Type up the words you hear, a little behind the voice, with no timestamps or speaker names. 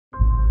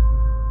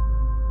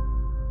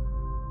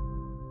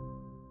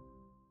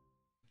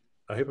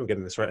I hope I'm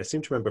getting this right. I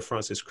seem to remember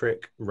Francis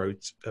Crick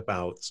wrote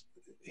about,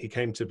 he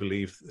came to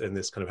believe in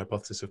this kind of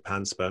hypothesis of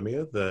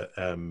panspermia,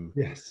 that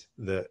Yes.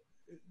 that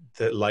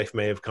that life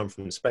may have come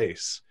from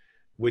space,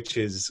 which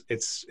is,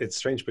 it's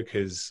strange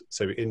because,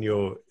 so in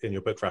your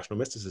book Rational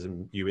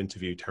Mysticism, you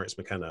interview Terence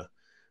McKenna,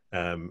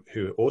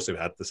 who also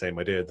had the same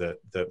idea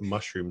that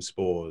mushroom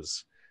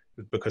spores,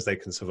 because they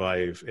can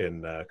survive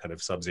in kind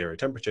of sub-zero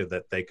temperature,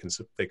 that they can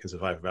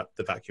survive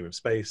the vacuum of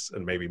space,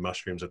 and maybe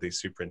mushrooms are these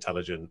super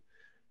intelligent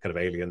kind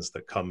of aliens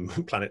that come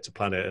planet to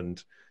planet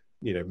and,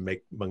 you know,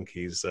 make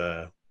monkeys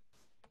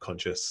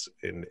conscious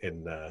in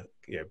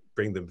you know,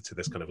 bring them to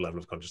this kind of level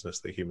of consciousness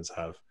that humans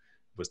have,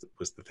 was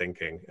the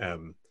thinking.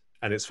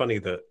 And it's funny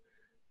that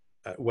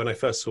when I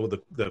first saw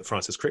that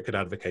Francis Crick had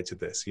advocated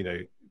this, you know,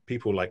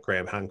 people like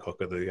Graham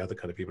Hancock are the other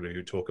kind of people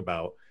who talk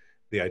about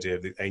the idea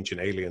of the ancient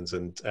aliens,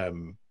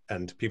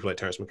 and people like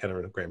Terence McKenna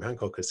and Graham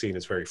Hancock are seen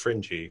as very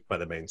fringy by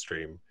the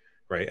mainstream,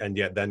 right? And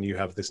yet then you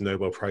have this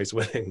Nobel Prize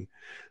winning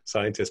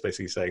scientist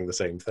basically saying the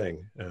same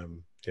thing.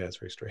 Yeah, it's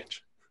very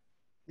strange.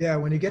 Yeah,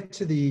 when you get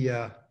to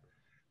the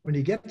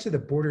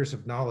borders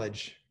of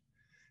knowledge,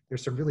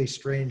 there's some really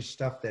strange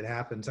stuff that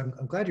happens.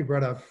 I'm glad you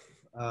brought up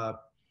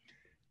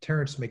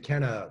Terence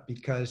McKenna,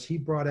 because he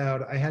brought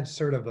out, I had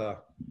sort of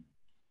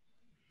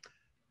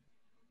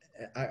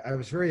I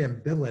was very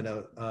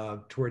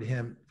ambivalent toward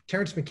him.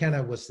 Terence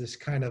McKenna was this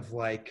kind of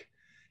like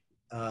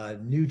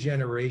new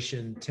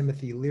generation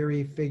Timothy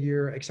Leary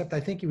figure, except I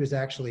think he was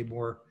actually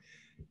more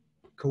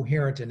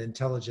coherent and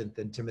intelligent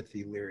than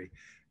Timothy Leary.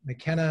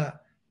 McKenna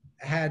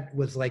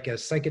was like a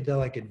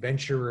psychedelic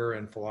adventurer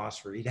and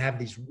philosopher. He'd have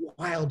these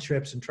wild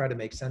trips and try to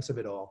make sense of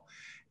it all.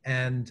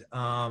 And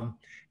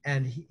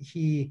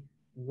he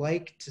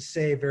liked to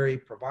say very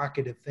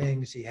provocative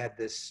things. He had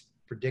this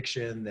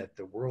prediction that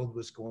the world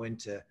was going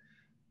to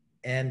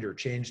end or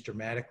change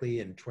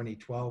dramatically in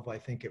 2012, I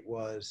think it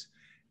was.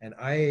 And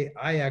I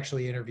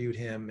actually interviewed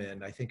him,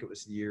 and I think it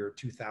was the year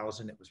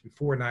 2000. It was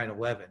before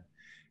 9/11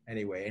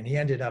 anyway. And he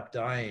ended up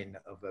dying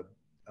of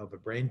a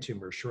brain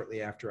tumor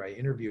shortly after I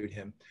interviewed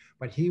him.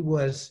 But he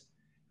was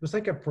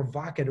like a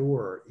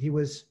provocateur. He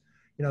was,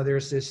 you know,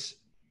 there's this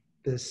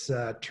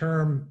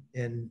term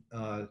in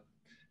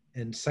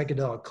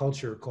psychedelic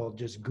culture called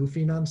just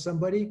goofing on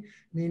somebody,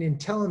 meaning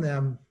telling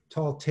them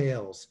tall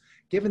tales,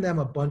 giving them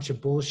a bunch of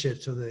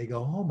bullshit so that they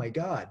go, oh my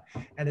God.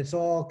 And it's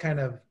all kind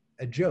of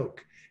a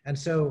joke. And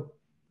so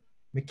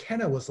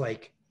McKenna was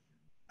like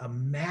a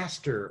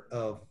master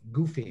of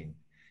goofing.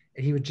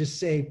 And he would just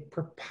say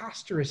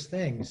preposterous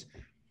things.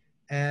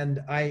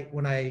 And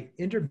when I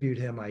interviewed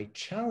him, I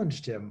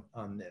challenged him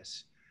on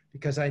this,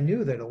 because I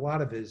knew that a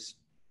lot of his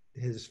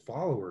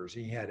followers,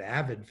 he had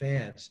avid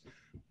fans,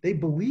 they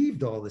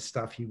believed all the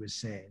stuff he was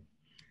saying.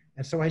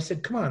 And so I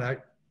said, come on,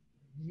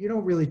 you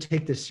don't really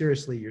take this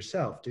seriously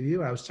yourself, do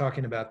you? I was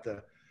talking about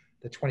the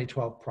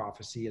 2012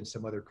 prophecy and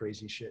some other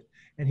crazy shit.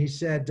 And he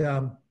said,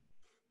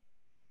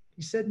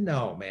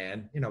 no,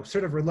 man, you know,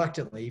 sort of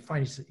reluctantly, he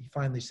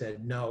finally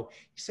said, no.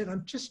 He said,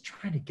 I'm just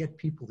trying to get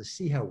people to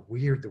see how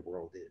weird the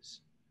world is.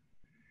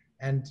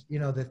 And, you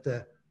know, that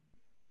the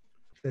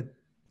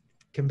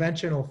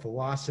conventional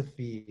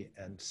philosophy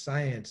and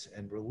science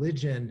and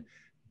religion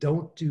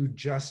don't do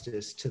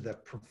justice to the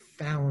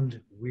profound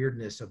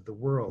weirdness of the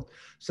world.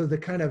 So the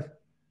kind of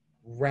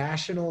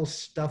rational,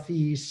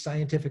 stuffy,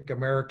 scientific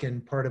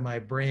American part of my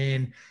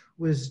brain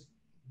was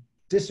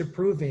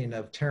disapproving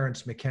of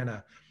Terence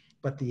McKenna.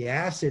 But the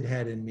acid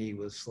head in me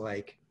was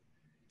like,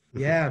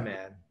 yeah,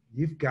 man,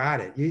 you've got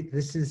it.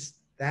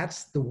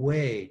 That's the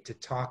way to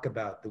talk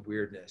about the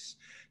weirdness,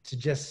 to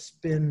just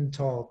spin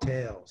tall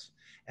tales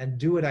and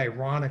do it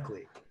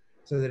ironically,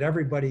 so that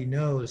everybody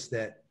knows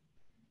that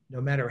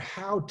no matter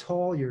how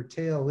tall your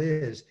tale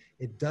is,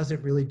 it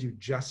doesn't really do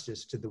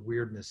justice to the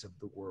weirdness of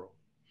the world.